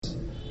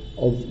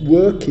of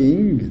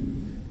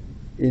working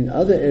in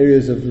other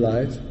areas of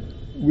life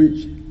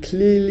which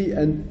clearly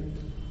and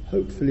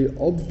hopefully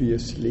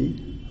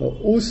obviously are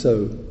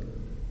also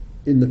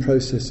in the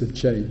process of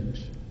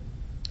change.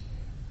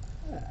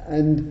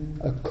 And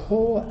a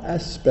core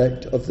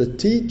aspect of the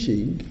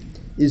teaching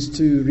is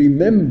to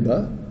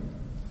remember,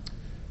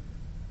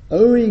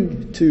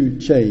 owing to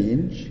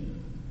change,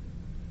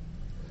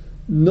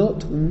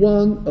 not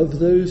one of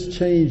those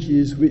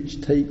changes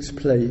which takes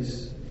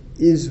place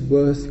is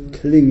worth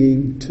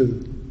clinging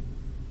to.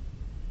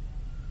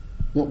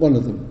 Not one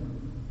of them.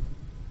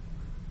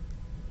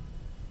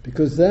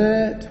 Because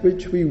that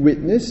which we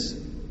witness,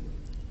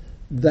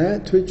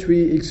 that which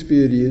we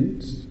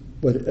experience,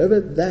 whatever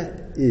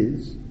that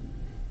is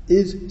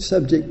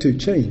subject to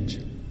change.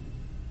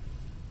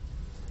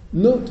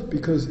 Not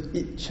because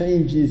it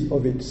changes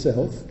of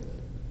itself,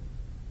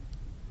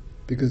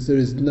 because there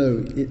is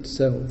no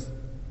itself.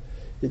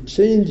 It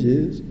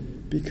changes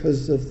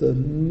because of the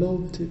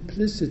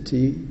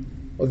multiplicity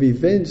of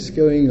events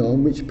going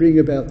on which bring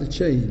about the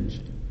change.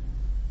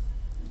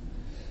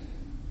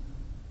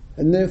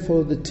 And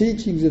therefore the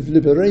teachings of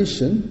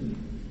liberation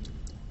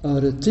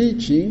are a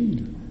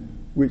teaching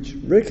which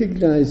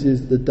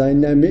recognizes the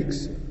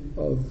dynamics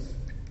of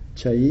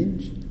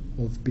change,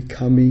 of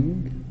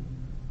becoming,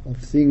 of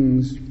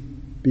things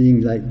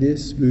being like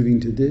this, moving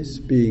to this,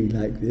 being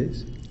like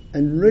this,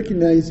 and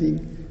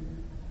recognizing,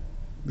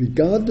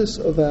 regardless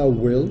of our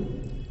will,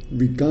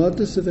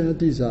 regardless of our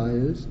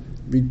desires,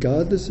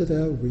 regardless of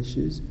our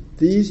wishes,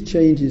 these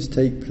changes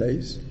take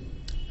place,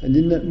 and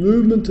in that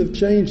movement of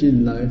change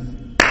in life,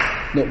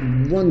 not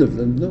one of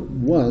them, not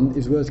one,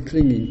 is worth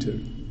clinging to.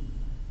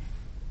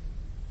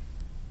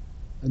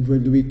 And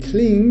when we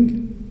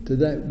cling to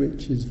that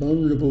which is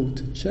vulnerable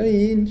to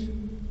change,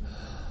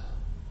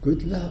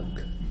 good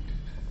luck.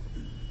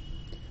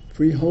 If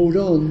we hold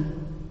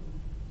on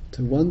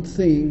to one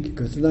thing,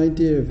 got an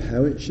idea of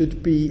how it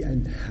should be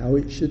and how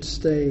it should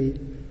stay,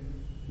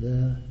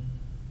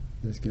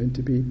 there's going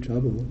to be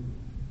trouble.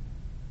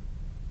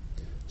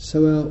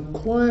 So our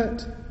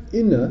quiet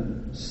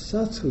inner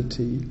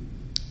subtlety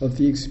of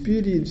the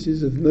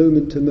experiences of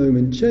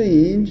moment-to-moment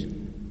change,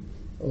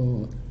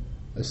 or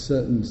a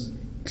certain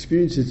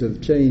experiences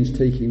of change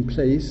taking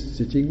place,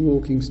 sitting,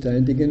 walking,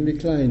 standing and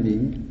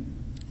reclining,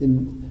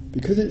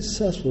 because it's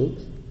subtle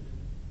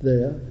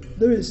there,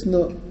 though it's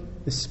not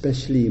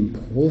especially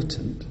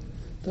important,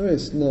 though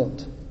it's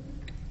not,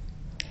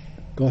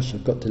 gosh,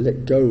 I've got to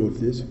let go of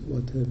this,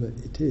 whatever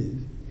it is,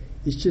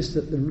 it's just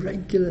that the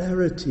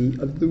regularity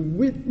of the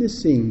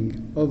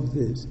witnessing of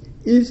this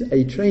is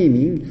a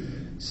training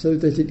so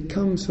that it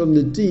comes from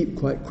the deep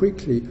quite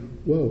quickly.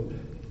 Whoa,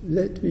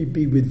 let me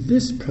be with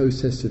this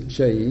process of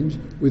change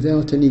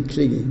without any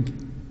clinging.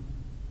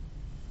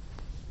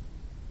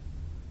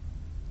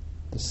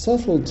 The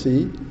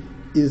subtlety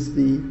is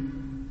the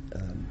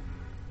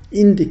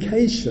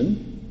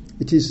indication,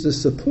 it is the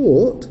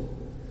support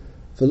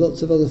for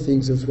lots of other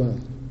things as well,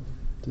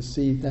 to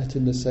see that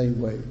in the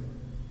same way,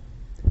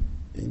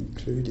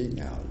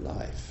 including our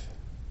life,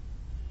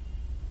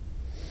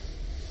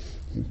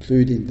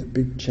 including the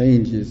big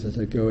changes that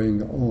are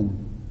going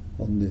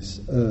on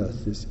this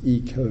earth, this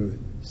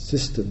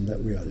ecosystem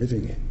that we are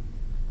living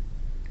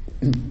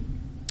in.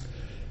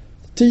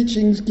 The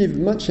teachings give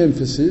much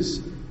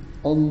emphasis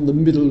on the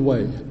middle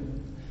way.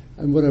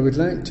 And what I would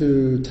like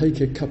to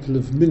take a couple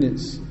of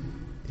minutes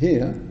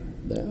here,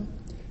 now,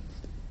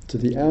 to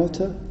the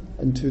outer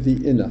and to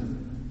the inner.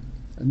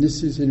 And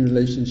this is in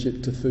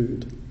relationship to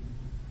food.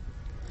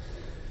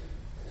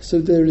 So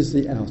there is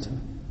the outer.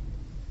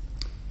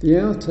 The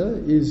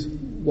outer is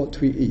what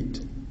we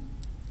eat.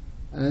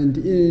 And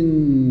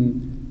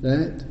in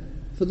that,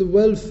 for the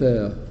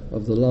welfare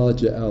of the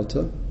larger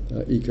outer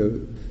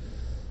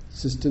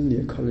ecosystem,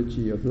 the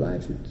ecology of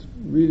life, it's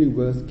really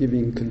worth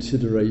giving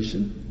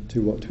consideration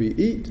to what we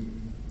eat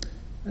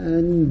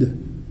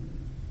and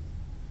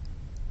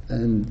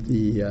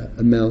the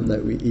amount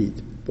that we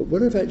eat. But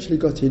what I've actually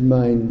got in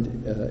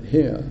mind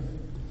here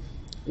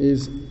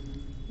is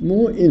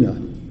more inner.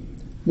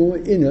 More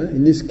inner,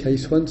 in this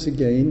case, once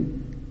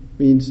again,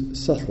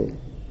 means subtle.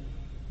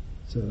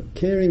 So a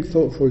caring,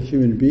 thoughtful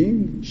human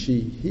being, she,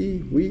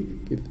 he, we,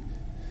 give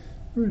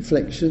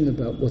reflection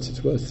about what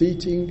is worth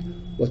eating,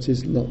 what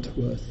is not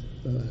worth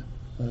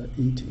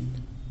eating.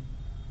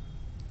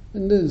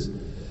 And there's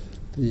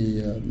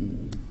the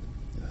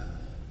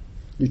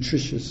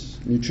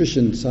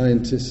nutrition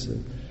scientists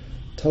have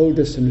told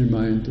us and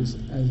remind us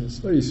as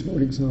a very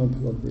small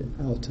example of the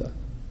outer.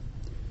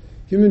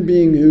 Human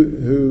being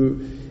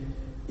who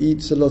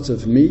eats a lot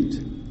of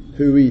meat,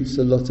 who eats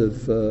a lot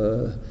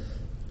of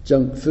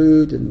junk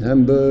food and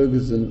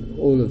hamburgers and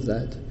all of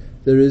that,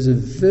 there is a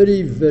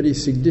very, very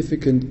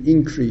significant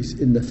increase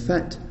in the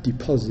fat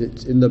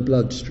deposits in the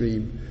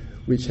bloodstream,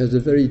 which has a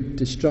very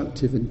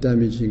destructive and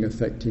damaging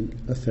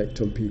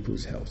effect on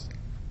people's health.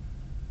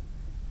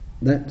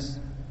 That's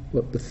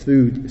what the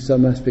food,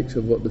 some aspects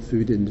of what the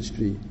food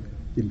industry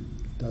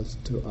does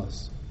to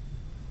us.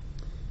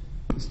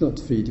 It's not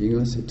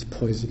feeding us, it's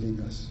poisoning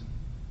us.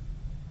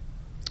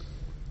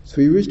 So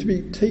we wish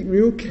to take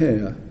real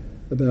care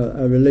about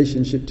our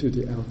relationship to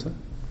the outer.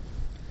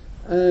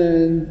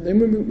 And then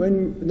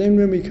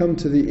when we come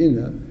to the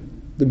inner,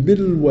 the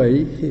middle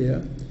way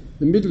here,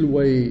 the middle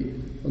way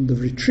on the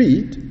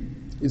retreat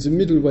is a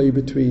middle way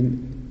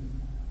between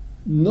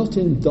not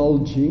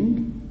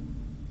indulging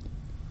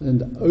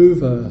and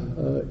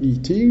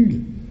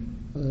overeating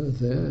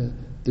there,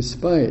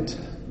 despite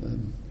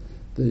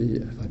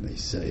if I may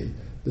say,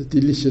 the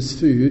delicious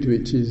food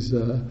which is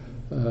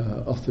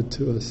offered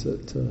to us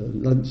at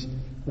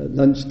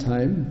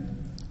lunchtime,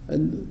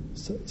 and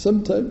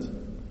sometimes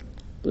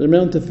the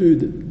amount of food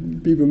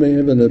that people may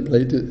have on their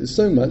plate is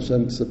so much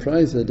I'm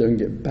surprised they don't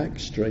get back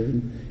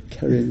strain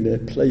carrying their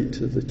plate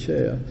to the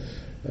chair,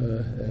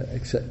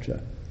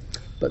 etc.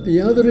 But the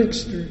other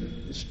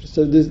extreme,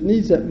 so there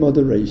needs that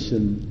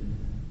moderation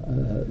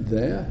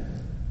there,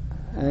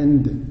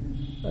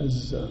 and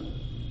as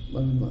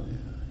one of my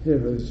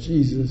heroes,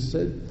 Jesus,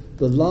 said,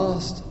 "The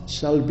last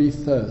shall be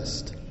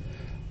first."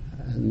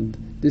 And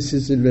this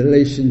is in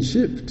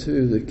relationship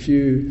to the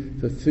queue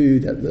for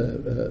food at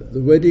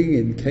the wedding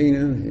in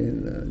Cana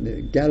in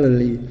near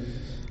Galilee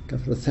a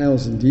couple of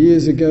 1,000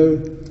 years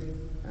ago,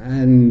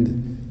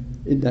 and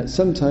in that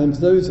sometimes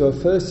those who are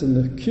first in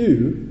the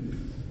queue,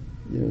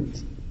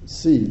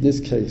 see in this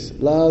case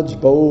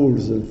large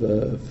bowls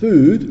of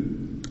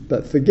food,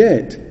 but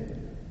forget,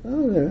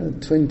 there are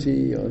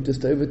 20 or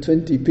just over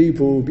 20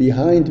 people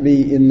behind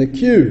me in the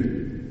queue.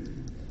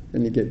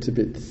 And it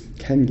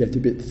can get a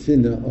bit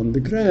thinner on the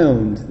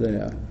ground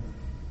there.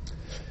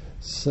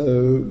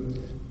 So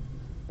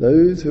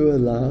those who are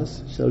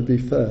last shall be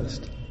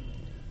first.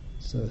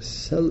 So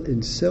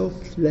in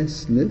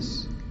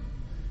selflessness,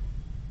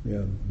 we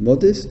are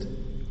modest,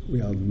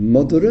 we are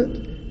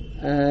moderate,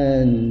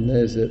 and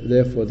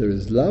therefore there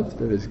is love,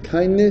 there is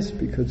kindness,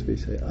 because we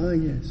say,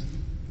 yes,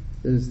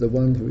 there is the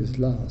one who is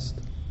last.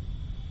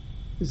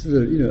 This is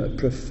a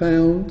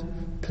profound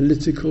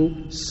political,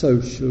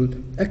 social,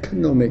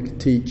 economic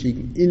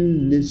teaching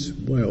in this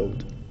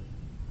world.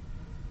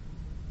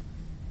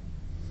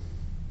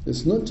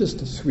 It's not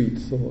just a sweet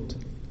thought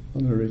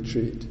on a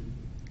retreat.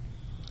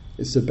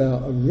 It's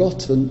about a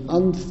rotten,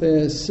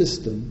 unfair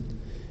system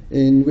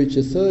in which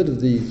a third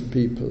of these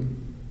people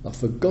are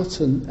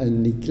forgotten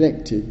and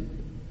neglected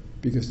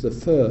because the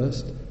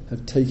first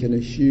have taken a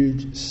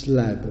huge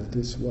slab of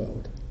this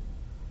world.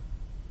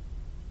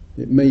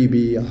 It may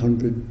be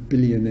 100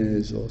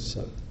 billionaires or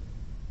so.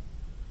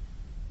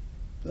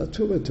 That's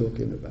what we're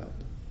talking about.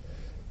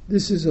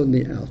 This is on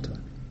the outer.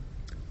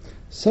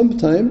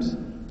 Sometimes,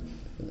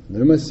 I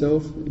know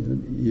myself,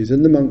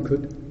 using the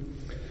monkhood,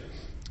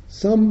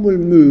 some will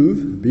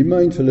move, be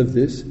mindful of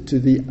this, to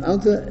the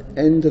other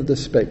end of the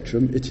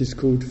spectrum. It is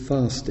called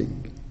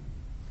fasting.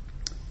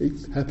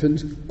 It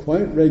happens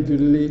quite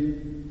regularly,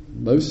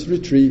 most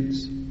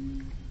retreats.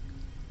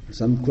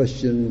 Some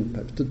question,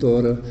 perhaps to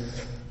Dora,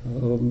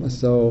 or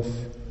myself,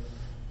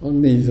 or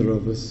neither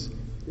of us,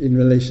 in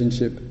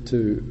relationship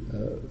to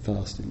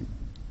fasting.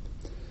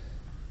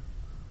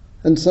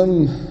 And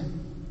so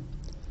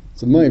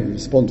my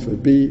response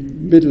would be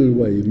middle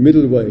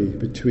way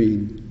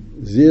between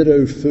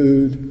zero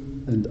food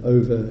and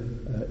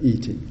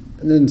overeating.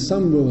 And then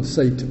some will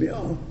say to me,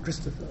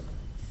 Christopher,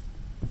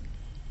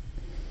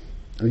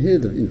 I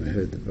heard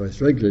the voice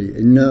regularly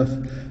enough.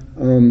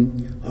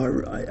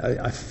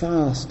 I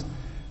fast,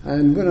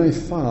 and when I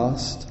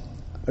fast,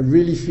 I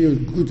really feel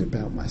good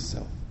about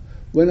myself.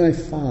 When I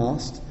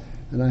fast,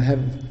 and I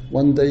have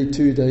 1 day,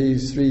 2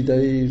 days, 3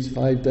 days,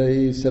 5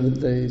 days, 7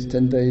 days,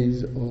 10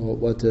 days, or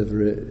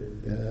whatever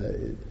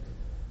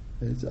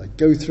I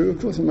go through, of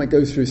course I might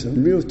go through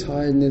some real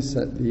tiredness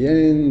at the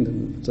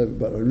end,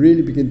 but I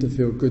really begin to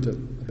feel good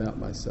about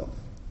myself.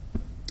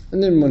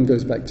 And then one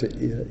goes back to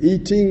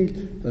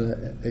eating,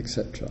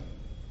 etc.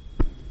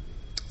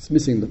 It's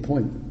missing the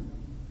point.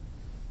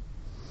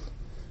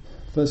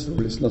 First of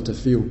all, it's not a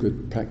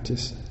feel-good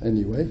practice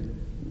anyway.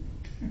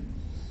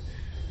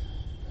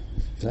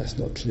 If that's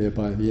not clear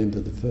by the end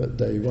of the third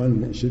day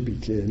one, it should be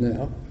clear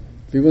now.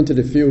 If we wanted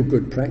a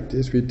feel-good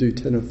practice, we'd do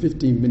 10 or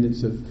 15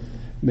 minutes of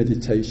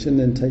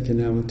meditation and take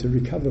an hour to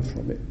recover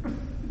from it.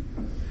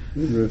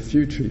 There are a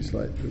few treats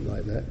like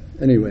that.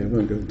 Anyway, I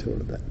won't go into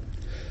all of that.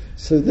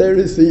 So there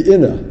is the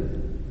inner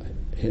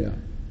here.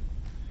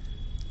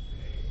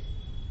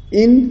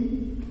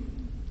 In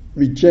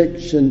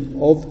rejection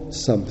of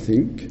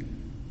something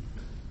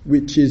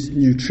which is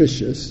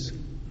nutritious,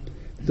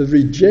 the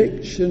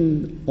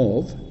rejection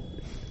of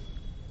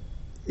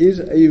is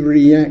a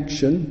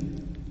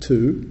reaction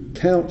to,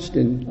 couched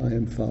in I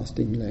am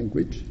fasting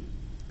language,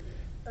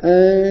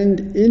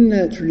 and in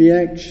that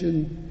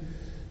reaction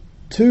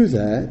to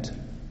that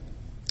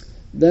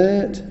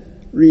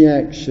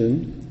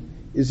reaction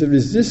is a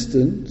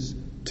resistance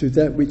to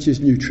that which is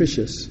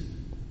nutritious.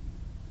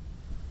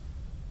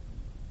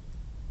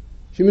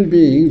 Human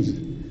beings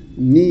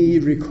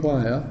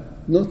require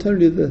not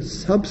only the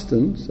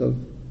substance of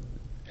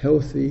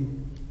healthy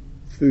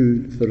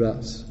food for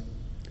us,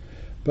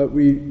 but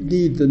we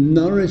need the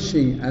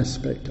nourishing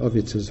aspect of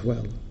it as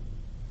well.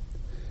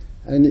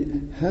 And it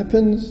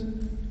happens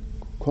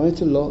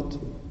quite a lot,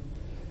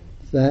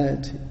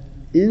 that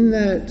in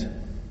that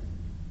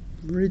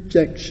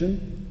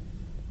rejection,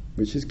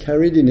 which is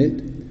carried in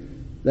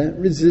it, that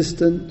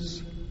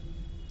resistance,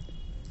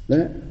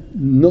 that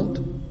not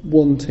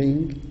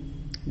wanting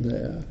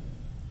there,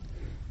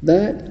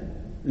 that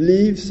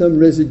leaves some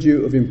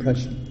residue of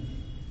impression.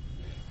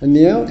 And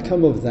the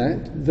outcome of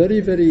that, very,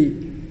 very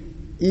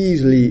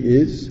easily,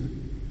 is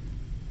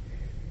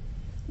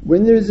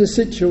when there is a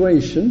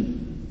situation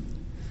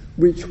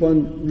which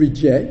one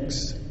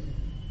rejects,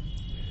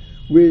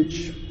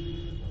 which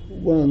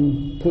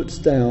one puts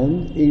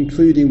down,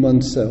 including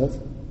oneself,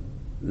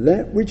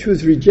 that which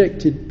was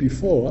rejected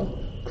before,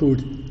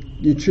 called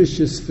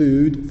nutritious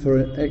food for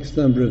an X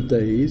number of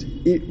days,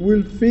 it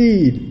will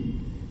feed,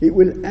 it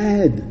will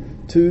add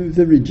to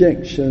the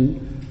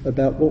rejection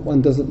about what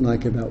one doesn't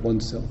like about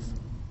oneself.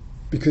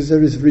 Because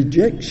there is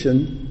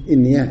rejection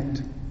in the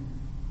act.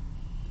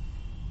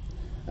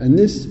 And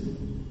this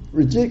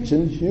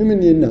rejection,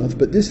 humanly enough,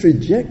 but this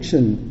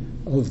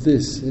rejection of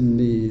this in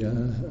the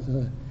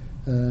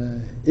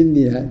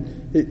act,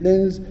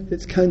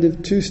 it's kind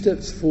of 2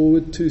 steps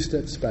forward, 2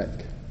 steps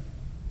back.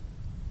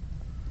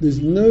 There's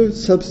no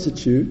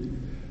substitute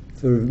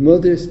for a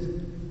modest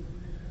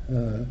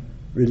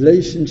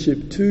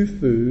relationship to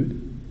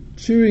food,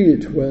 chewing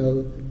it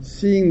well,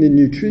 seeing the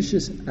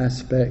nutritious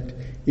aspect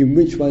in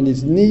which one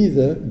is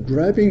neither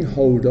grabbing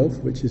hold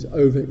of, which is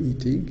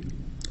overeating,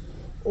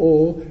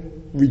 or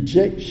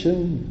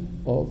rejection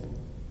of,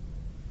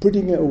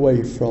 putting it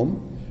away from,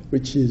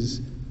 which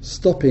is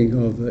stopping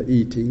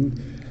overeating,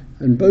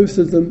 and both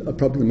of them are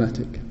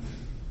problematic.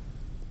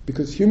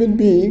 Because human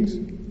beings,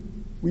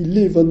 we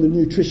live on the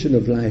nutrition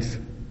of life.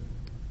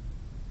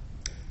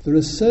 There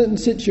are certain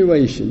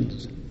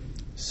situations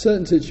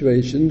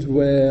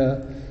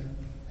where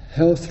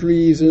health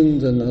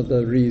reasons and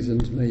other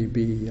reasons may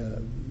be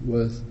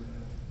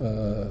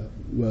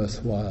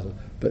worthwhile,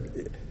 but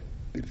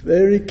be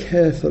very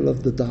careful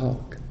of the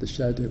dark, the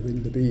shadow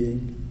in the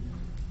being,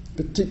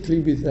 particularly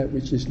with that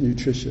which is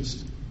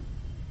nutritious.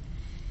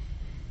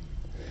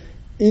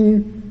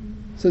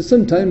 So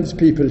sometimes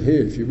people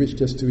here, if you wish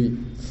just to eat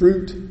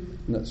fruit,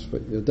 and that's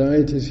what your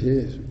diet is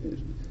here,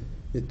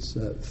 it's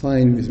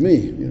fine with me.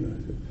 You know,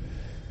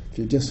 if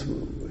you just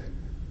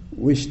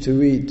wish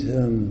to eat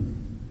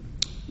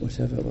what's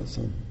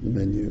on the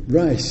menu,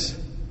 rice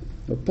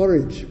or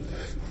porridge,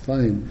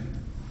 fine.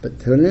 But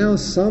to allow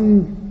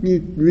some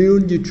real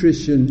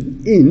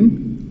nutrition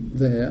in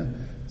there,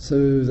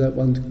 so that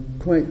one's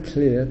quite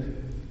clear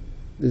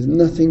there's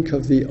nothing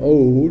of the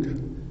old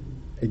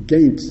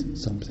against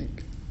something.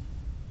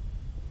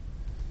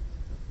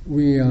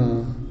 We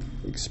are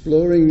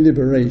exploring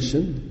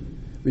liberation,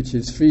 which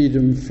is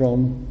freedom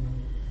from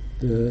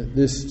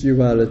this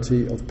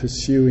duality of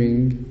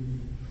pursuing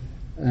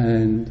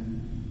and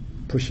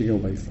pushing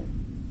away from.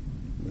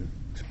 We're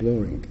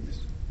exploring this.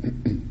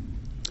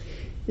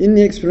 In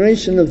the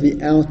exploration of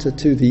the outer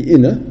to the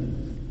inner,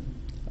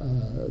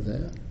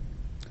 there,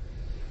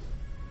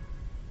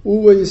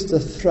 always the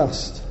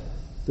thrust,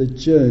 the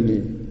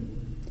journey,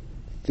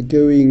 the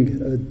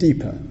going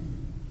deeper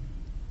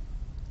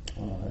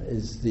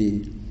is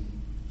the,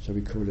 shall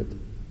we call it,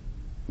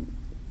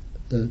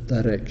 the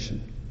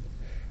direction.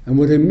 And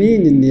what I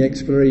mean in the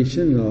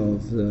exploration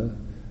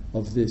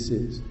of this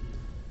is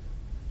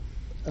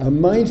a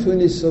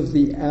mindfulness of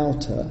the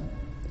outer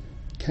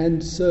can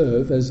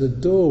serve as a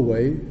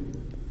doorway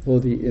for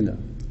the inner.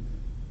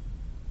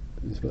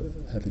 That's what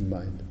I have in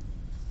mind.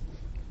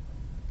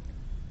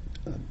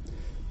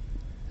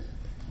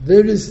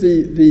 There is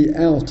the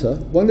outer.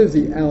 One of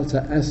the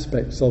outer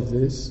aspects of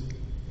this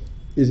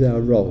is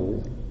our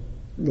roles.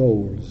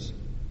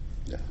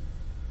 Yeah.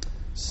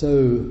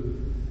 So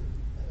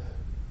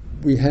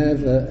we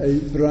have a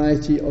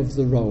variety of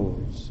the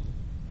roles.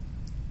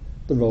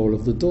 The role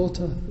of the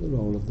daughter, the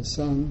role of the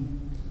son,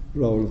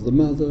 the role of the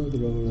mother, the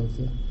role of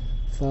the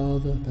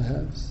father,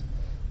 perhaps,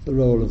 the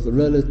role of the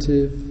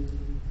relative,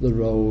 the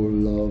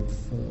role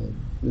of, in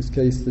this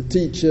case, the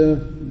teacher,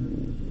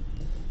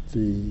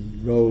 the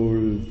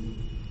role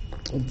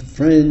of the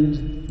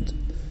friend.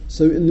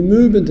 So in the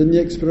movement and the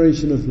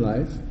exploration of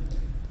life,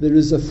 there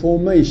is a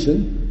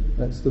formation,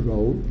 that's the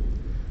role,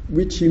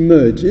 which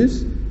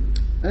emerges,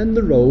 and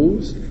the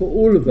roles for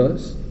all of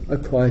us are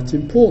quite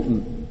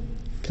important,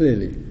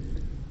 clearly.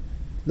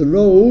 The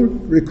role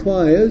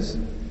requires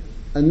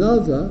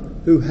another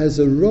who has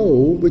a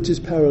role which is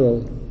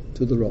parallel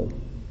to the role.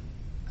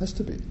 Has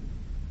to be.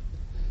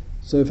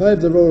 So if I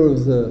have the role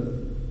of the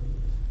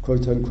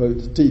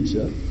quote-unquote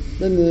teacher,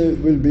 then there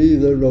will be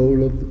the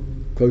role of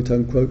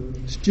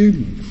quote-unquote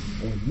student,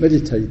 or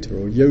meditator,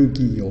 or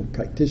yogi, or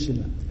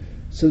practitioner.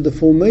 So the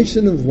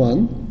formation of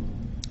one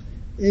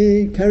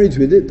carries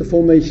with it the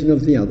formation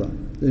of the other.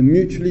 They're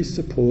mutually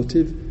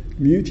supportive,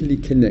 mutually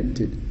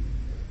connected.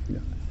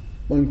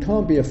 One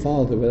can't be a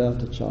father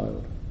without a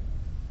child.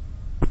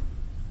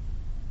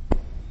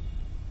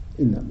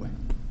 In that way.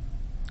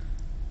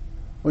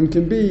 One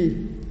can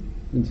be,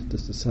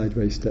 just a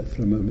sideways step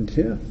for a moment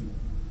here,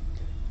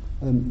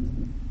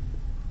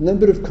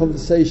 number of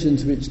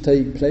conversations which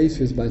take place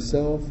with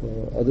myself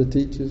or other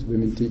teachers,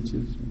 women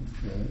teachers,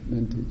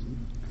 men teachers,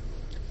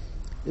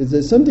 is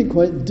there's something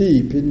quite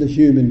deep in the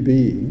human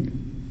being,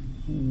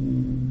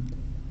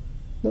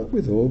 not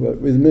with all,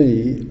 but with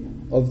many,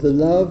 of the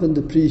love and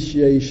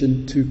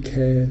appreciation to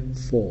care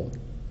for.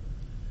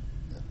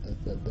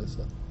 There's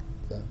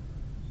the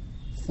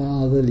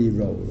fatherly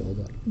role, or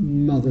the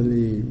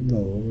motherly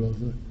role, or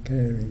the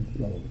caring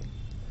role.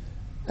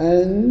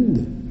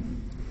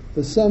 And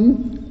for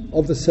some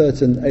of a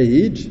certain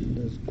age,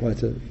 there's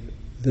quite a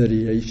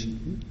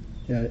variation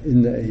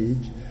in the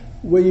age,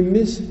 we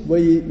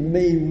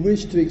may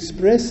wish to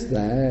express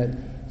that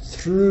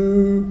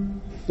through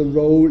the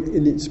role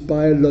in its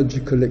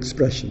biological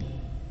expression.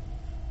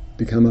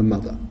 Become a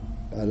mother,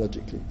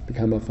 biologically.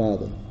 Become a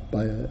father,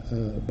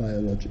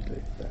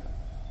 biologically.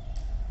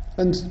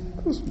 And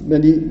of course,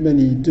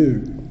 many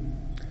do.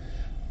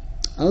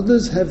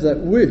 Others have that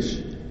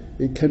wish.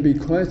 It can be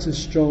quite a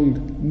strong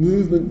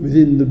movement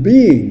within the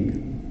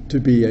being to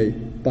be a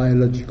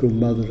biological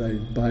mother, a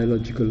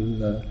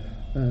biological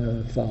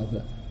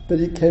father. But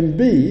it can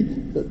be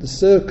that the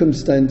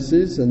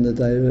circumstances and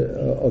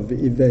of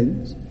the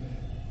events,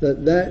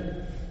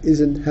 that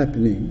isn't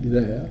happening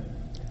there.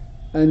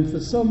 And for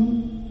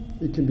some,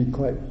 it can be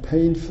quite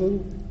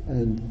painful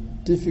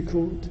and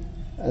difficult,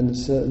 and a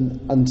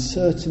certain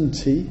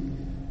uncertainty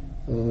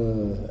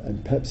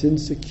and perhaps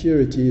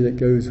insecurity that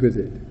goes with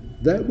it.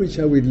 That which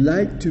I would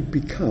like to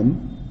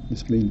become,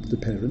 this means the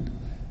parent,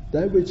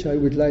 that which I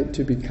would like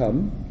to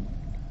become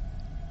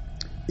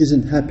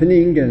isn't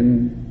happening,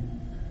 and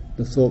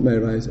the thought may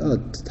arise,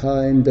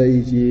 time,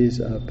 days, years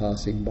are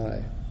passing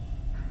by.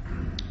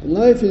 But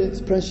life in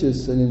its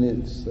precious and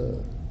in its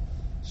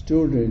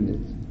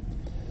extraordinariness,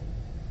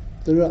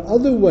 there are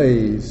other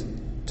ways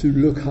to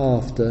look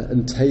after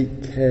and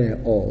take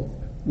care of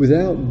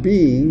without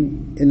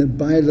being in a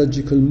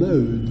biological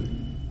mode.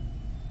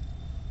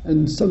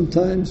 And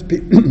sometimes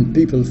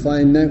people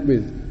find that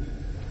with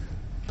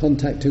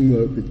contacting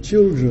work with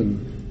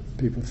children,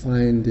 people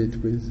find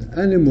it with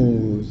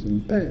animals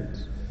and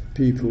pets,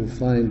 people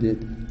find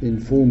it in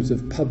forms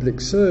of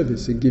public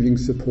service and giving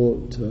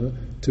support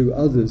to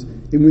others,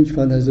 in which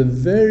one has a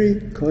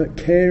very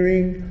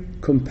caring,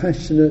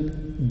 compassionate,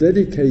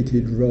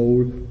 dedicated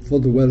role for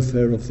the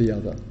welfare of the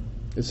other.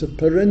 It's a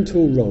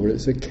parental role,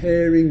 it's a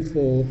caring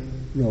for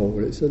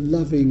role, it's a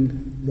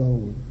loving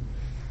role.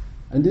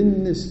 And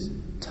in this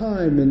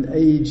time and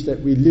age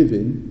that we live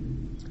in,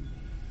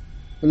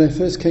 when I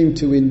first came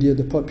to India,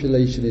 the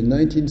population in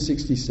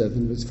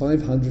 1967 was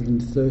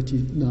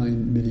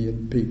 539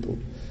 million people.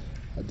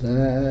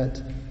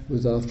 That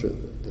was after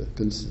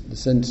the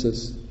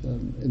census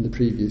in the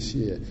previous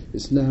year.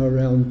 It's now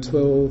around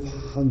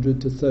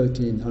 1,200 to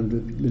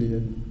 1,300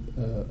 million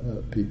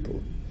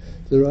people.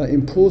 There are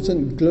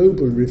important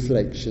global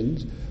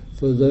reflections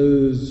for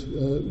those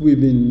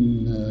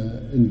women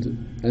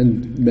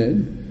and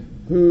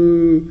men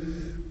who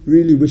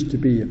really wish to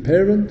be a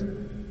parent,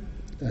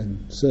 and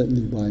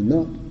certainly why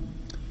not.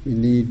 We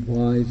need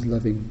wise,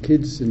 loving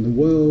kids in the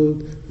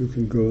world who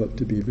can grow up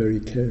to be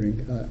very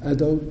caring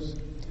adults.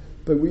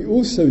 But we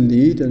also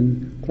need,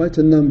 and quite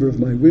a number of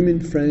my women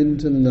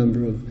friends and a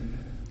number of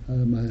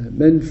my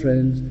men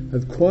friends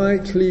have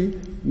quietly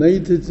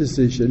made the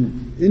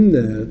decision in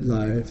their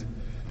life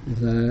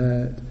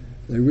that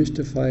they wish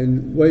to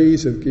find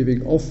ways of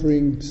giving,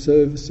 offering,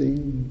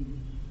 servicing,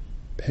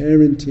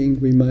 parenting,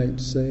 we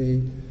might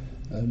say,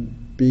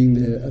 being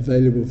there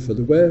available for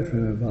the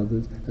welfare of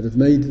others, and have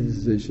made the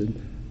decision,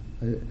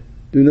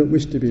 do not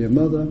wish to be a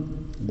mother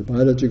in the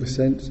biological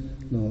sense,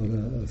 nor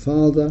a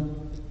father,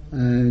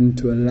 and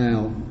to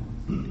allow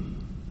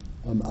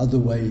other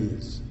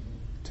ways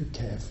to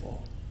care for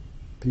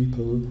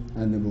people,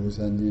 animals,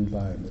 and the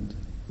environment.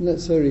 And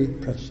that's very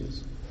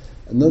precious.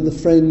 And other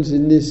friends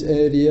in this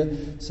area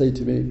say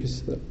to me,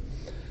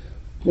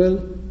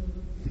 well,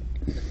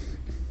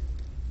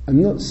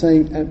 I'm not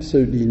saying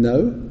absolutely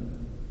no.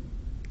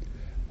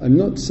 I'm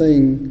not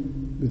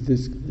saying with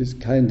this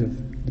kind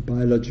of the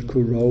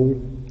biological role,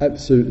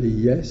 absolutely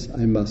yes,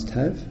 I must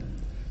have.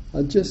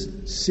 I'll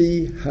just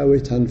see how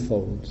it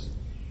unfolds.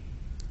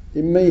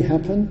 It may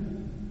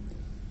happen,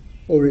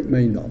 or it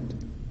may not.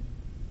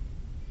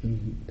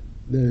 And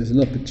there is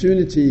an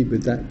opportunity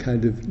with that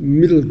kind of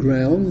middle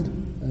ground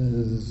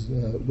as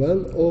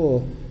well,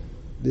 or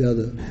the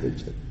other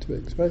which to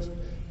express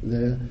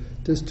there,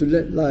 just to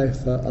let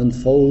life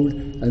unfold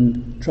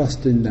and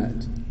trust in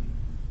that.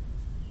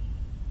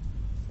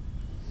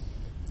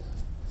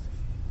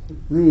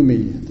 Rumi,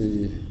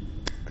 the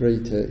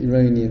great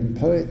Iranian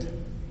poet,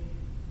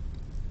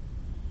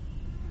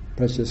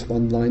 precious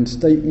one-line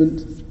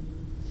statement,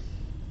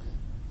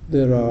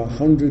 there are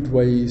 100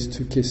 ways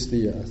to kiss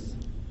the earth.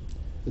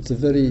 It's a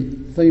very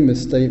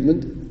famous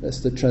statement.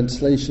 That's the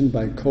translation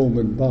by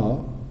Coleman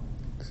Barr,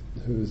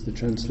 who is the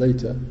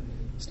translator.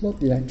 It's not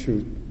the actual,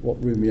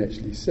 what Rumi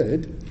actually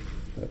said.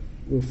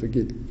 We'll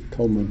forget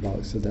Coleman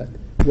Barr said that.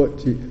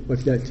 What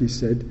he actually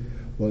said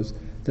was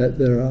that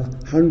there are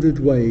 100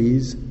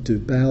 ways to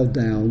bow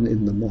down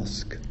in the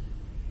mosque.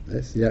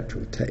 That's the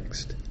actual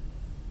text.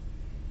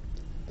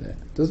 There.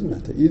 Doesn't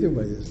matter. Either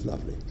way is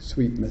lovely.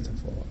 Sweet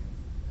metaphor.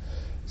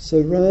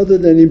 So rather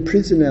than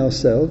imprison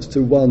ourselves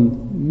to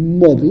one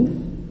model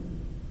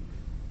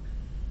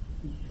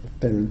of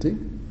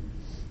parenting,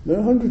 there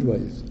are 100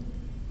 ways.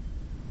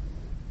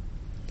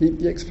 Keep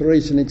the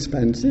exploration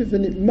expansive,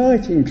 and it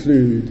might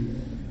include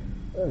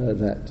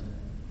that.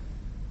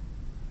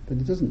 But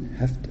it doesn't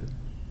have to.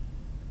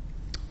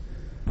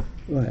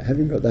 Right,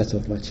 having got that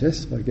off my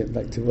chest, I'll get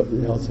back to what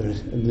the answer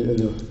is.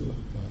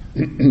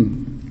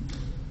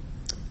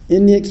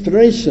 In the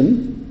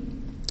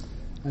exploration,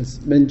 as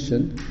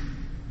mentioned,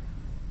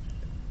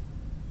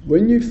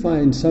 when you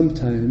find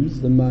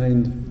sometimes the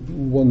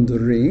mind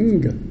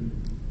wandering,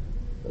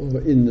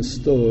 or in the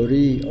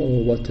story,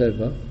 or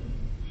whatever,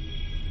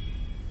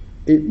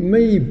 it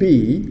may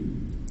be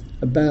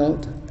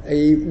about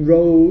a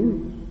role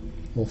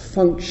or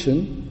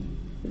function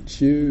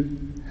which you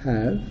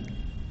have,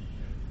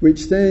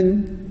 which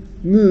then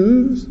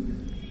moves,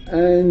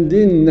 and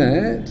in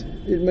that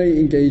it may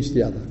engage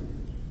the other.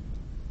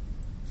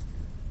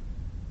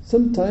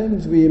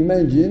 Sometimes we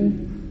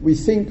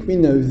think we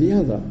know the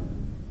other,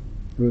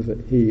 whoever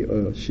he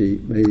or she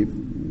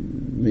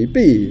may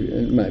be.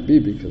 It might be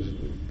because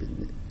we've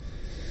been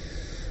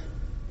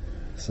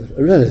sort of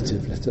a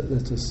relative,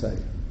 let us say.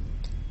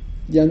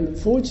 The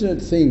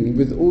unfortunate thing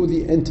with all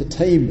the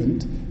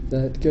entertainment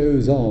that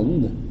goes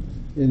on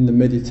in the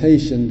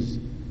meditations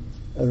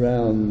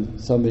around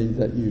somebody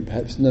that you've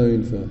perhaps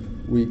known for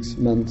weeks,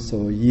 months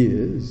or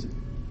years,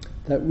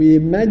 that we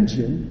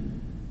imagine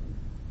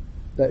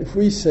that if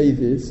we say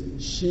this,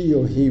 she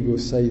or he will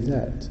say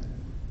that.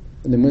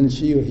 And then when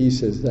she or he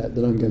says that,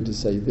 then I'm going to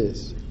say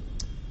this.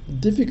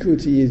 The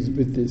difficulty is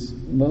with this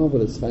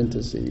marvellous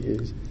fantasy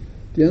is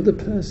the other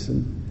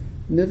person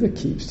never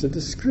keeps to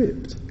the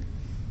script.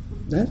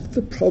 That's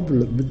the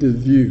problem with the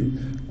view.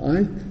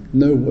 I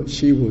know what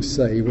she will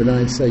say when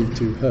I say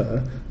to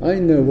her. I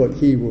know what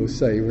he will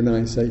say when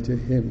I say to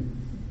him.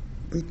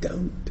 We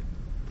don't.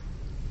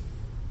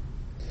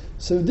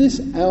 So this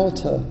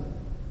outer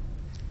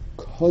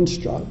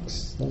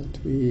constructs that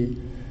we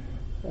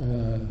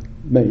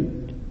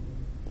make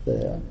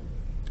there,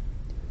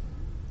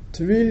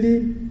 to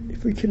really,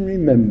 if we can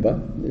remember,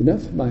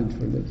 enough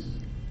mindfulness,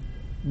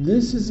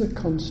 this is a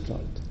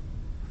construct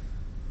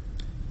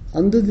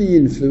under the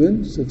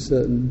influence of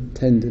certain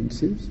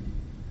tendencies,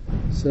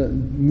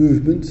 certain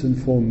movements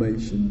and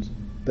formations,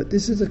 but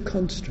this is a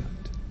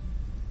construct.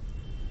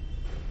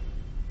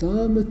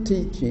 Dharma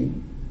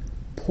teaching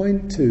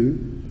point to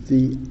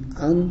the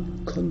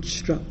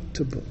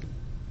unconstructable.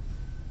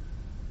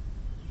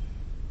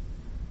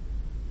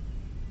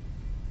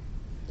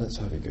 That's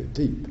how we go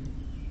deep.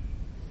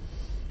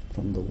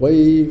 From the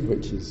wave,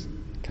 which is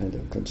kind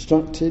of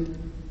constructed,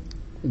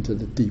 into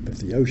the deep of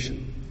the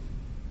ocean.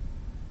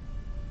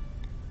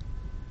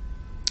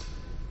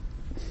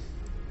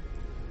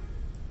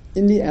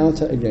 In the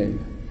outer,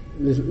 again,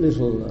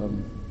 little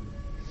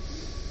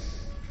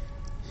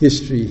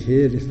history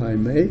here, if I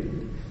may.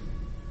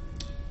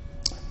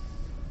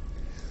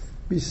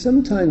 We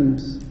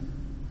sometimes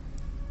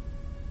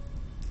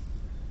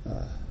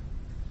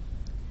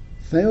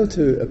fail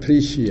to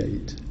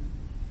appreciate,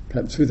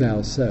 perhaps with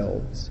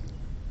ourselves,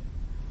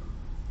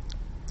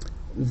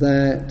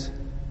 that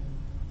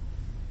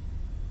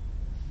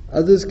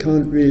others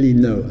can't really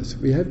know us.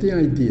 We have the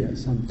idea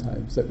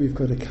sometimes that we've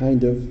got a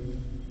kind of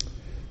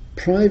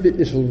private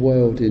little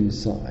world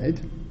inside,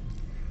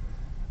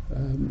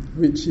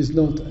 which is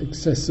not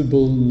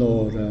accessible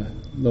nor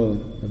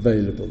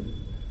available.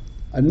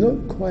 I'm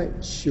not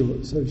quite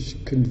sure, so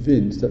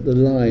convinced that the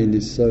line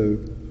is so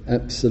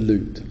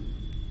absolute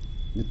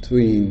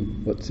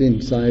between what's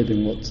inside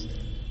and what's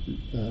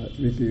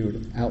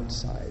revealed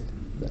outside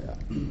there.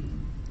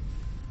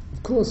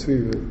 Of course,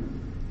 we were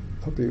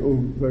probably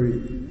all very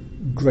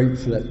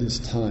grateful at this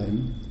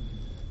time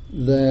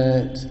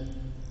that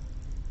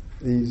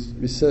these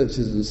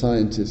researchers and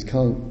scientists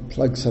can't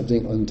plug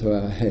something onto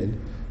our head,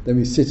 then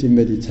we sit in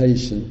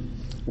meditation,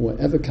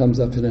 whatever comes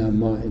up in our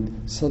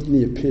mind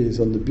suddenly appears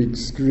on the big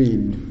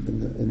screen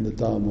in the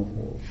Dharma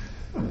hall,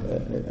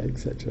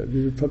 etc.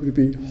 We would probably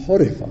be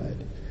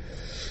horrified.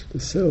 The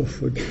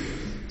self would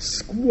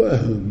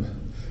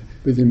squirm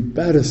with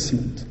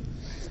embarrassment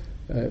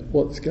at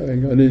what's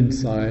going on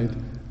inside,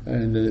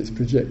 and then it's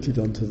projected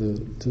onto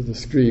the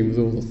screen with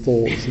all the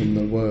thoughts and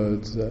the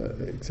words,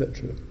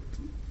 etc.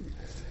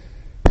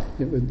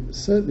 It would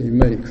certainly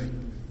make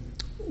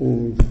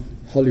all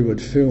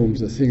Hollywood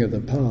films a thing of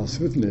the past,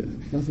 wouldn't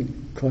it? Nothing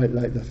quite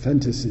like the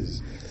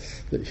fantasies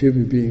that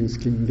human beings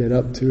can get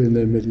up to in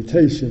their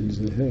meditations.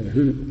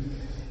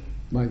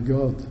 My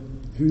God,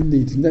 who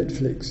needs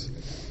Netflix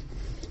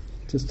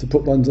just to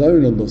put one's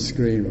own on the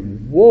screen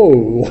and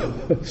whoa,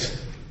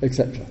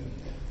 etc.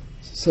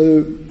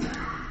 So,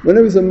 when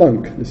I was a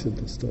monk, this is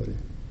the story.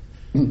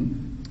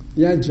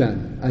 The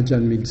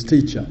Ajahn means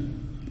teacher.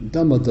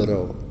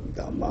 Dhammadaro,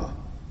 Dhamma,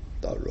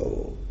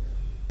 Daro,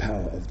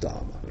 power of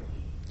Dharma.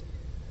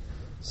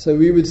 So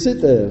we would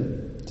sit there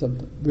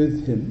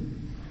with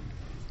him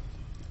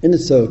in a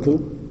circle,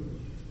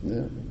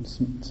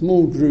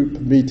 Small group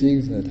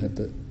meetings. I'd have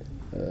the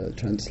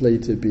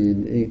translator be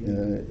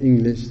in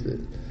English.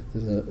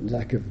 There's a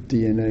lack of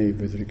DNA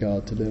with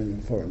regard to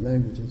learning foreign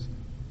languages.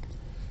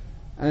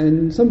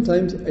 And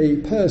sometimes a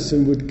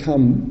person would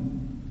come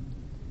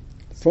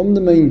from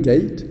the main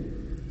gate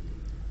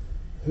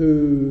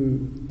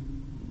who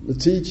the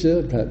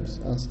teacher, perhaps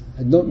us,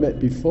 had not met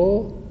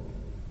before,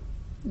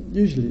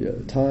 usually a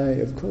Thai,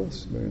 of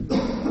course. We're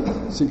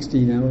in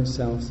 16 hours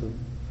south of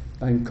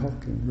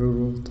Bangkok in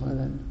rural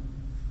Thailand.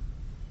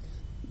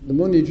 The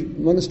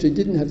monastery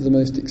didn't have the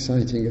most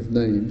exciting of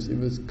names. It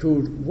was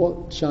called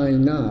Wat Chai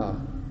Na.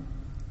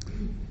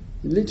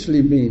 It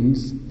literally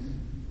means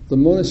the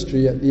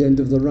monastery at the end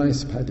of the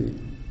rice paddy.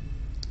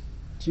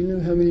 Do you know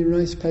how many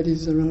rice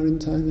paddies there are in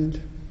Thailand?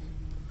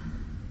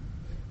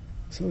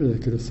 Sorry, they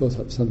could have thought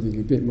up something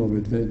a bit more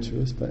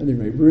adventurous, but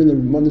anyway, we're in the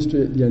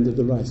monastery at the end of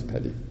the rice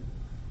paddy.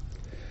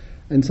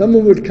 And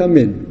someone would come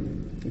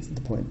in, this is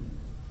the point,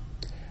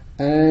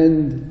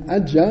 and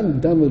Ajahn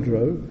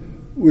Damodro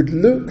would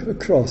look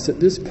across at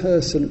this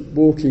person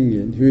walking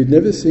in, who he'd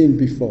never seen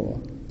before,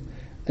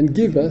 and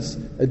give us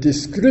a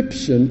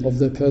description of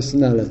their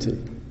personality.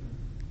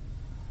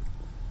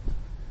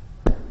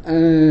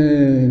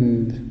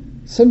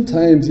 And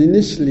sometimes,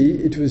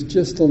 initially, it was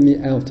just on the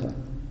outer.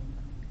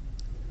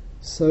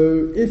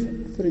 So if,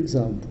 for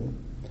example,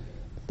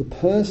 the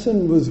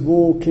person was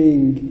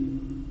walking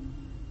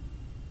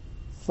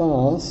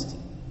fast,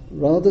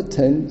 rather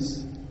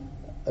tense,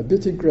 a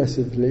bit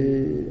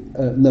aggressively,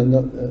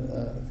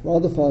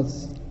 rather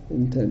fast,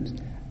 intense,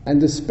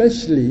 and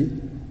especially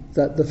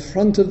that the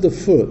front of the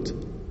foot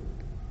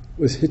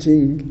was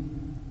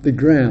hitting the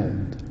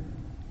ground,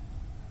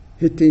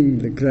 he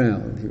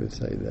would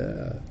say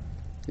there.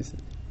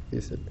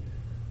 He said,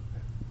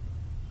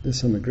 there's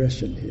some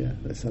aggression here,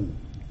 there's some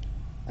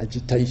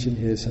agitation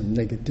here, some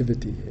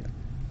negativity here.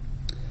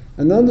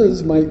 And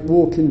others might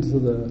walk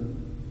into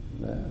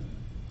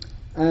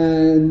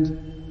and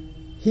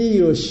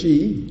he or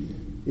she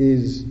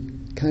is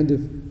kind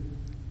of,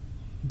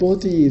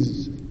 body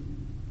is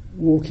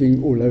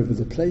walking all over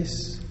the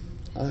place,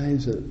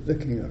 eyes are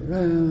looking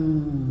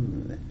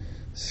around,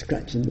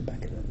 scratching the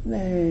back of the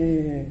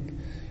neck,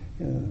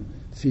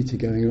 feet are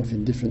going off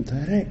in different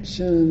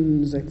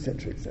directions,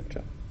 etc.,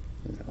 etc.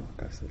 Of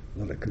course, there's a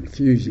lot of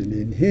confusion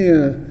in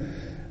here,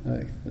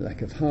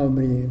 lack of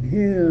harmony in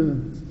here.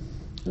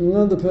 And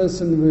another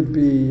person would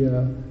be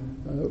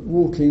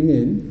walking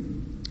in,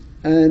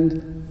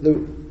 and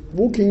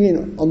walking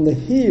in on the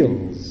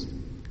heels,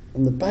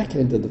 on the back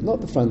end of not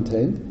the front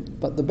end,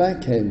 but the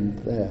back end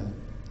there.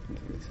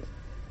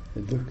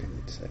 They'd look and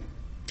they'd say,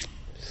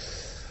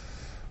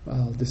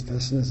 well, this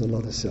person has a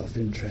lot of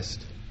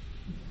self-interest.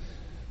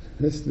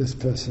 This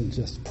person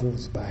just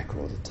pulls back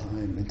all the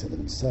time into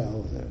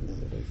themselves,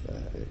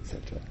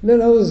 etc.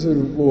 Then others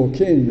would walk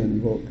in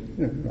and walk,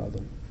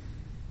 rather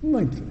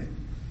mindfully.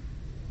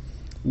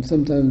 And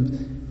sometimes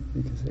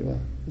you can say, well,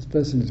 this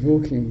person is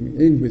walking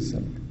in with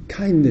some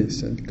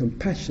kindness and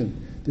compassion.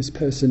 This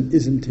person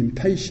isn't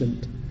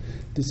impatient.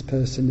 This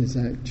person is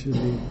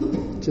actually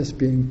just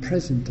being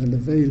present and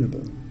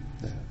available.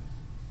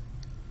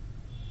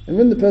 And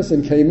when the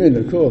person came in,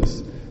 of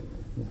course,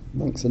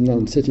 monks and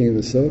nuns sitting in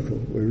the circle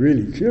were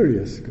really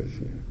curious, because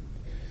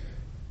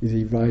is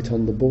he right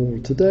on the ball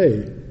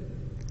today?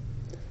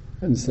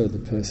 And so the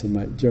person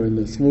might join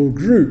a small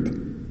group,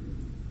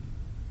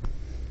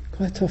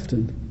 quite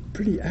often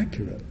pretty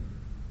accurate,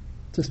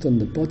 just on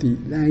the body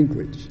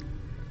language.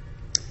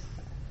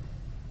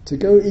 To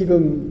go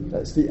even,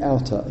 that's the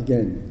outer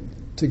again,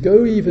 to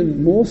go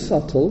even more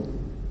subtle,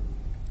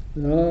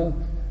 there are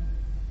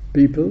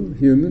people,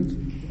 humans,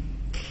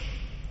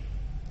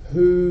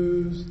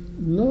 who's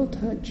not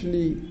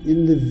actually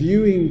in the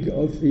viewing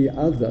of the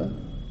other,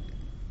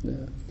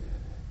 and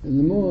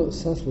the more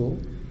subtle,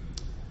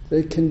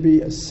 there can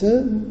be a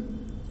certain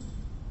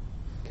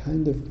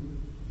kind of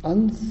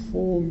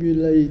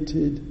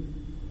unformulated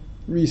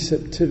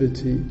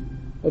receptivity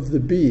of the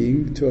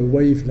being to a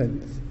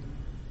wavelength,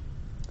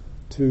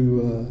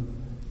 to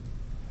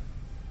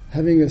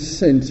having a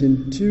sense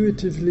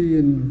intuitively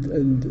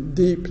and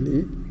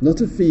deeply, not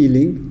a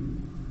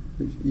feeling,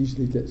 which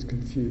easily gets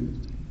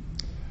confused,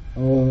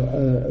 or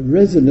a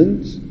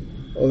resonance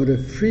or a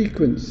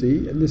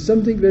frequency, and there's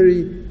something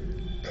very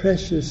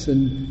precious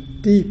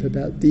and deep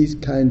about these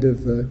kind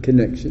of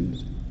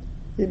connections.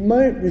 It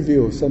might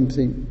reveal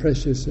something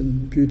precious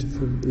and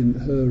beautiful in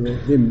her or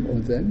him or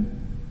them.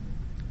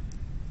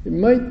 It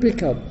might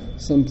pick up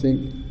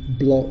something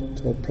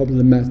blocked or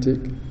problematic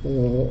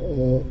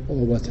or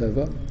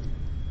whatever.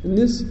 And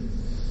this,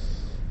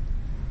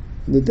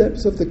 in the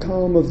depths of the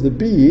calm of the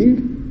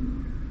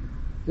being,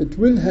 it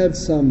will have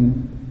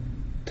some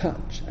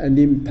touch and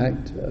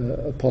impact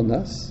upon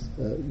us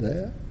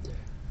there,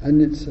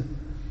 and it's a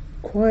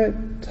quiet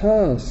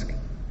task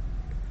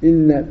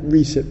in that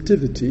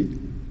receptivity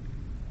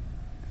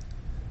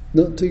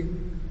not to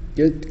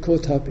get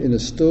caught up in a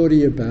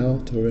story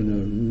about, or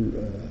in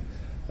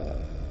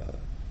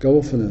go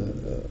off on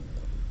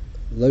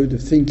a load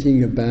of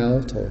thinking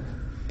about, or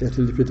get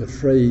a little bit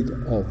afraid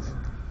of.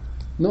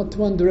 Not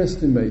to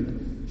underestimate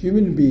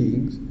human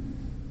beings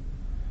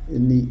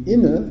in the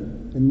inner,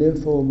 and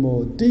therefore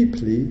more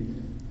deeply,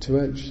 to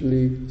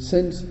actually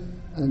sense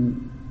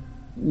and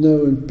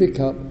know and pick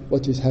up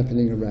what is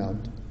happening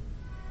around.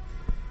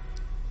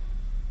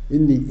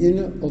 In the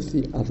inner of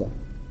the other.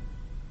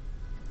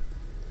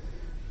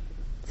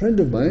 A friend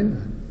of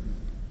mine,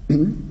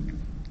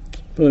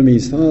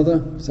 Burmese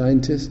father,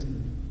 scientist,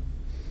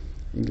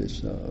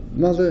 English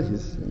mother,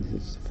 he's in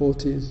his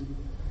 40s,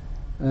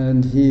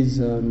 and he's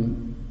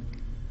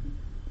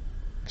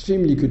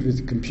extremely good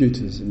with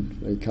computers, and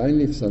very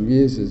kindly for some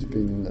years has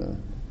been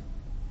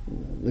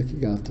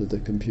looking after the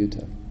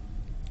computer.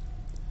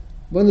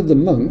 One of the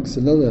monks,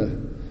 another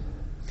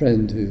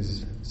friend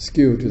who's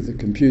skilled with the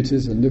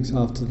computers and looks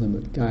after them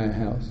at Gaia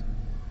House,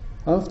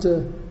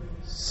 after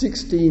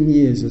 16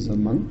 years as a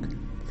monk,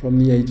 from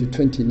the age of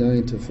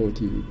 29 to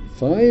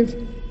 45,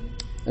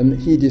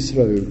 he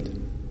disrobed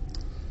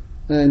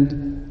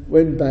and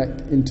went back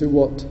into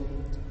what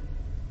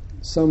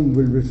some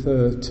will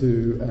refer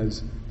to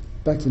as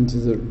back into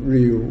the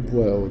real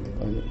world.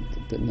 I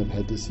don't know if I've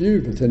had this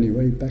view, but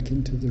anyway, back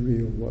into the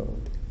real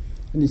world.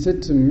 And he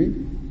said to me,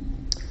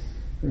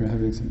 we were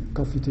having some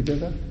coffee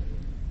together,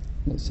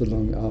 not so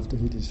long after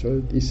he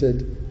disrobed, he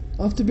said,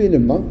 after being a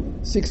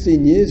monk,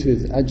 16 years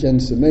with Ajahn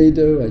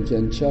Sumedho,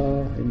 Ajahn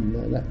Chah,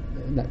 in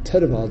that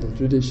Theravada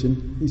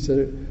tradition, he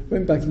said,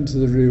 went back into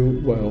the real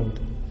world.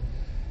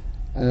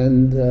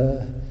 And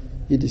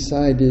he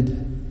decided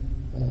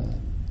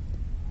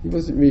he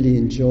wasn't really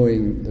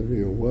enjoying the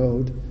real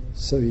world,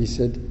 so he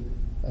said,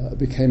 I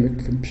became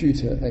a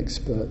computer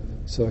expert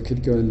so I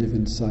could go and live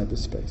in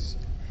cyberspace.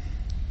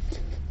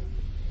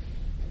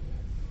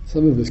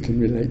 Some of us can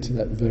relate to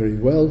that very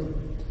well,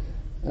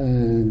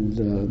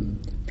 and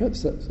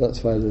perhaps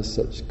that's why there's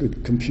such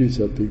good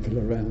computer people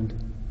around.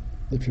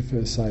 They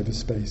prefer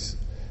cyberspace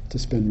to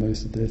spend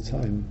most of their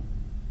time.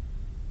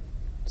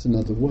 It's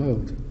another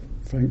world.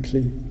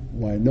 Frankly,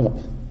 why not?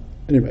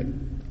 Anyway,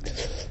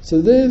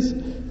 so there's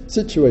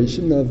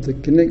situation of the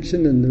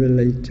connection and the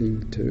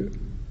relating to,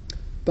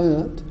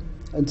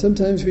 and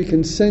sometimes we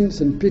can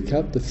sense and pick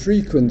up the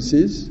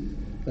frequencies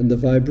and the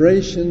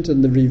vibrations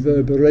and the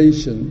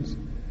reverberations,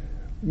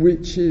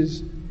 which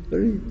is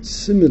very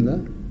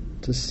similar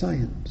to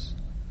science.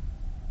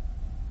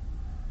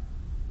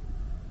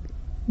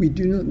 We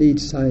do not need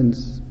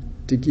science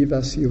to give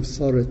us the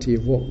authority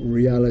of what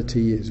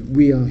reality is.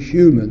 We are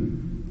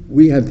human.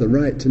 We have the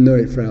right to know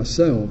it for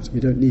ourselves. We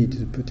don't need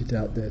to put it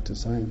out there to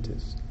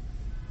scientists.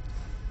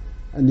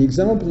 And the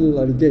example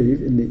that I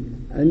gave in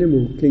the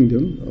animal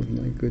kingdom of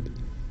my good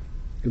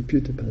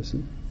computer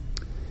person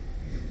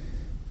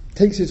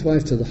takes his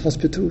wife to the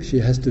hospital. She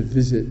has to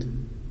visit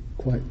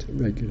quite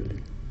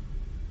regularly.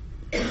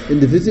 In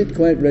the visit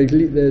quite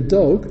regularly, their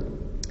dog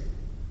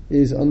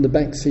is on the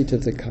back seat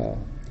of the car.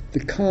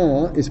 The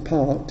car is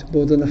parked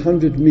more than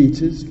 100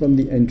 meters from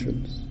the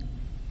entrance.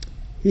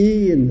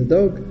 He and the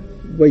dog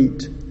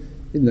wait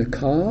in the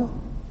car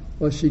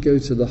while she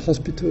goes to the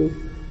hospital.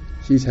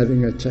 She's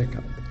having a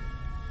checkup.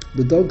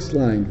 The dog's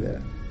lying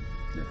there,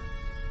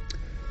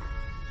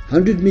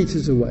 100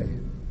 meters away.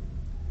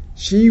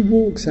 She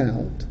walks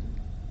out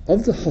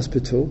of the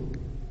hospital,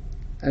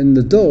 and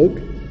the dog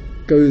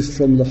goes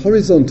from the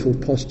horizontal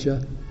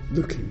posture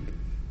looking.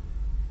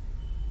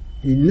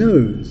 He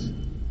knows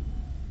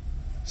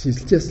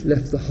she's just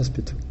left the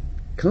hospital.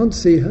 Can't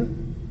see her.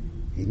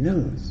 He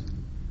knows.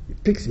 He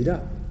picks it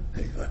up,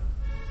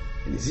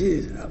 and his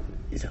ears are up.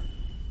 He's up.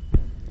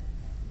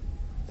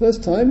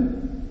 First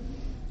time,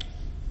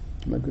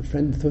 my good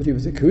friend thought it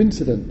was a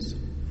coincidence,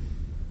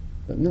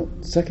 but not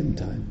second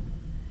time,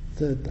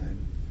 third time.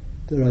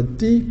 There are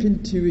deep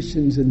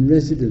intuitions and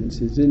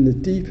resonances in the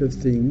deep of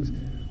things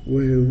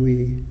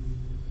where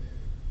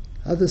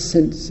other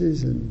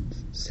senses and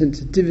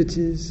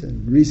sensitivities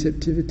and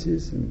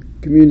receptivities and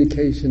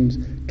communications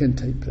can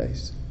take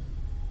place.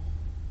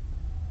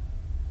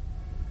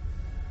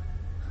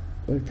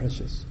 Very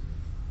precious.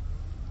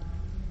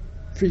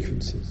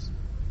 Frequencies,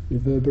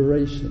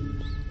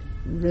 reverberations,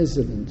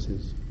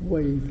 resonances,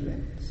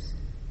 wavelengths.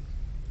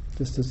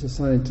 Just as the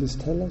scientists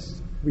tell us,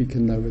 we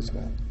can know as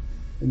well,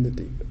 in the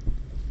deep.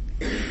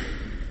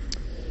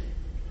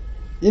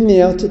 In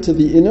the outer to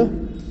the inner,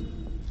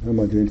 how am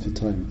I doing for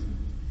time?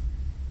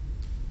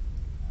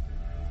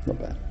 Not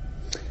bad.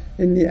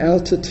 In the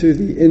outer to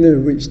the inner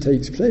which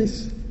takes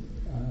place,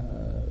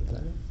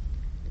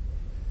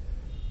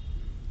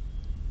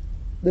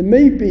 there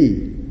may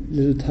be a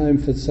little time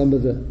for some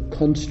of the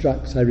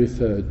constructs I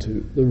referred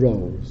to, the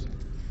roles.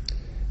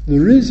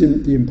 There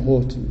isn't the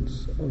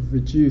importance of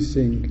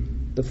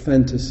reducing the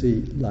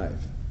fantasy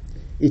life.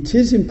 It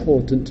is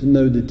important to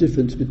know the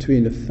difference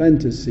between a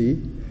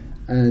fantasy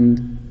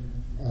and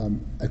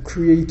a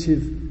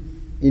creative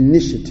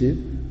initiative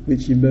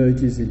which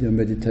emerges in your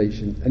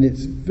meditation. And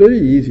it's very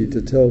easy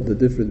to tell the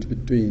difference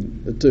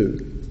between the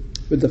two.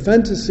 With the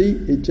fantasy,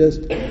 it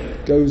just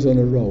goes on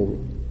a roll.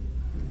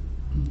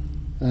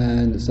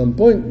 And at some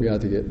point we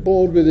either get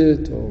bored with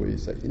it, or we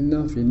say,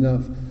 enough,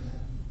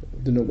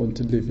 do not want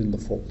to live in the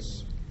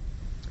false.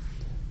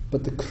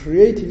 But the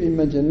creative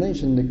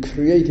imagination, the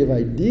creative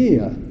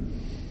idea,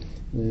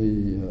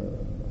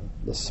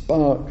 the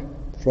spark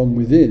from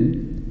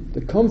within,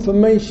 the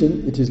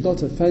confirmation it is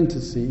not a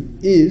fantasy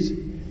is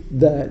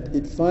that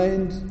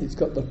it's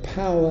got the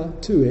power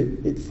to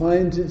it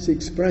finds its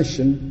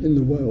expression in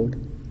the world.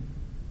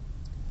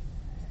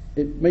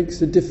 It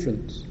makes a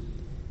difference.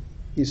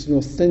 It's an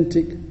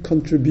authentic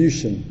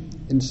contribution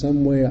in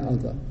some way or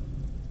other.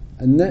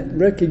 And that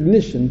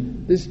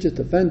recognition, this is just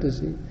a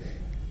fantasy,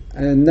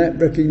 and that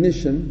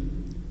recognition,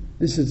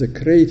 this is a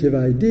creative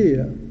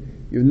idea,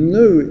 you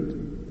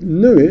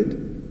know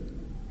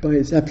it by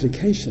its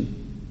application.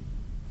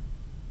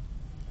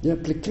 The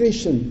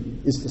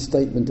application is the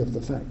statement of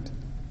the fact.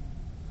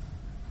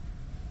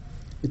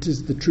 It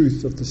is the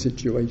truth of the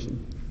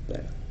situation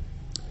there.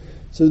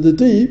 So the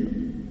deep,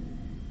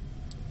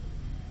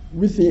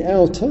 with the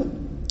outer,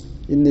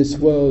 in this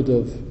world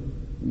of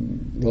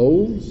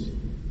roles,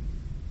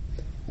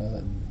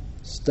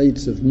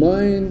 states of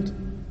mind,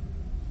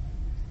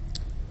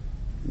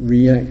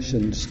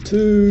 reactions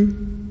to,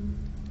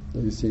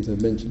 those things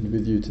I've mentioned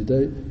with you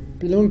today,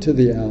 belong to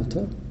the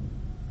outer,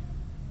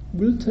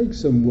 will take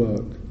some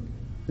work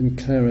and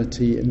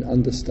clarity and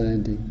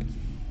understanding.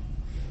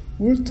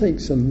 We'll take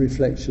some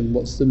reflection,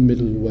 what's the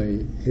middle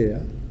way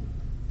here?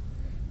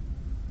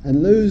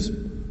 And those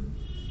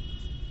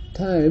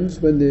times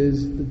when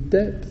there's the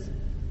depth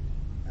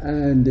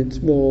and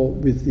it's more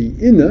with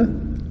the inner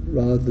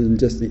rather than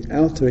just the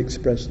outer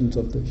expressions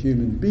of the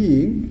human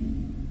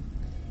being,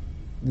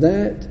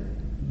 that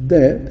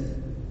depth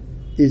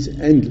is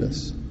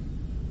endless.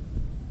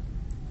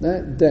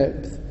 That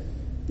depth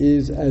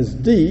is as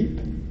deep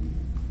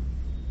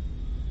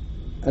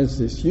as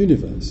this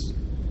universe.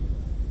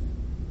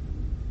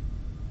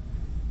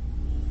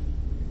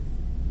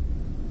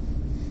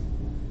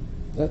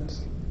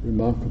 That's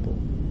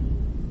remarkable.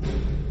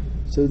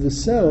 So the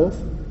self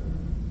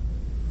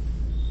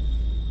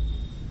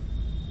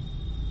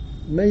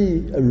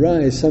may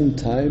arise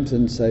sometimes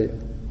and say,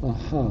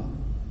 aha,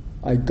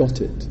 I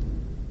got it.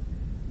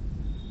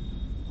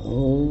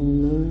 Oh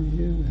no,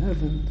 you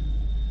haven't.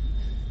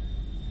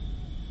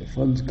 If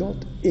one's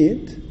got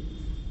it,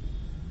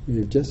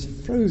 you've just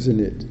frozen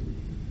it.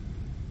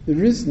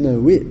 There is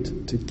no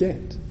it to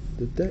get.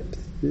 The depth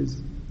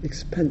is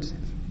expansive.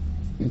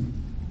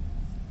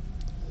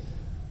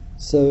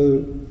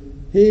 So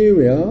here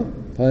we are,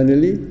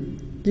 finally,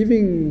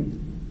 giving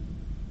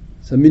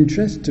some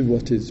interest to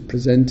what is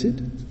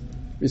presented,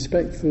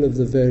 respectful of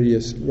the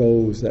various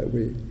roles that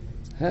we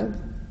have,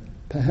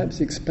 perhaps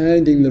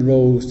expanding the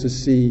roles to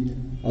see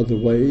other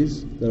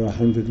ways. There are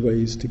 100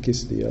 ways to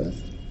kiss the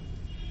earth.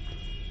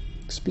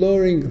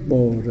 Exploring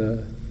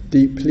more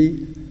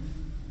deeply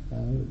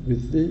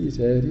with these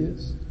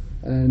areas,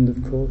 and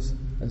of course,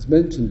 as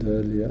mentioned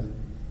earlier,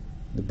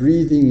 the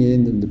breathing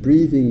in and the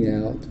breathing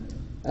out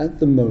at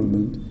the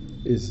moment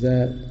is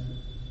that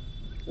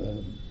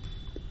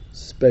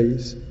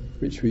space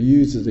which we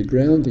use as a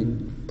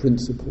grounding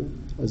principle,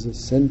 as a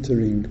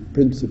centering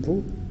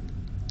principle,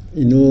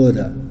 in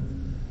order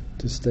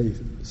to stay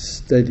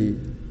steady,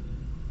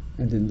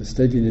 and in the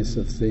steadiness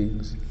of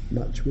things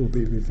much will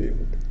be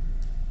revealed.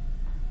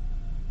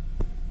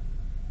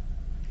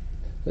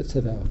 Let's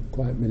have our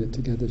quiet minute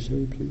together, shall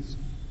we please?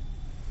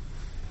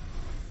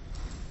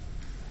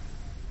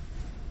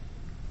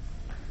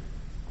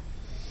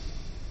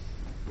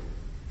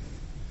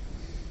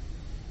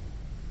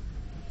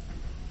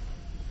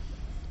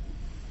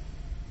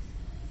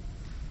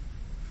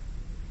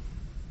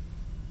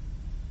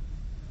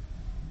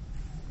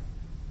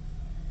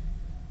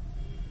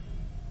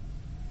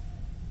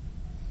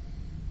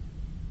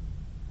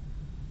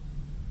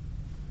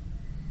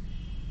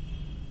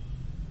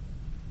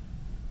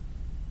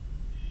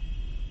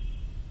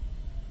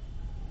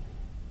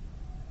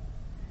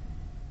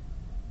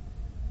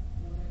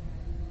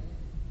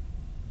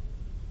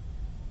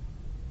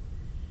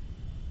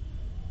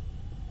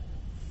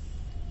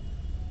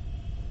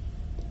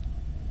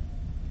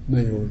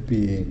 May all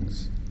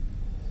beings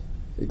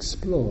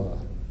explore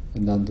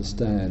and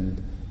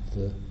understand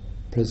the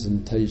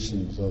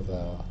presentations of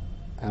our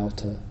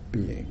outer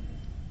being.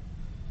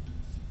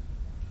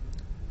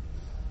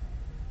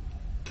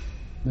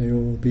 May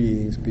all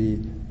beings be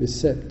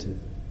receptive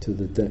to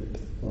the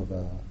depth of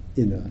our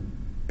inner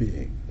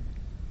being.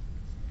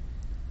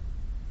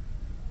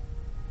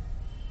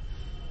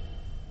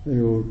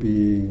 May all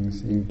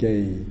beings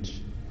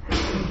engage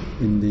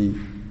in the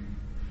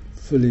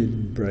full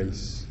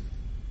embrace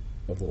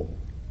of all.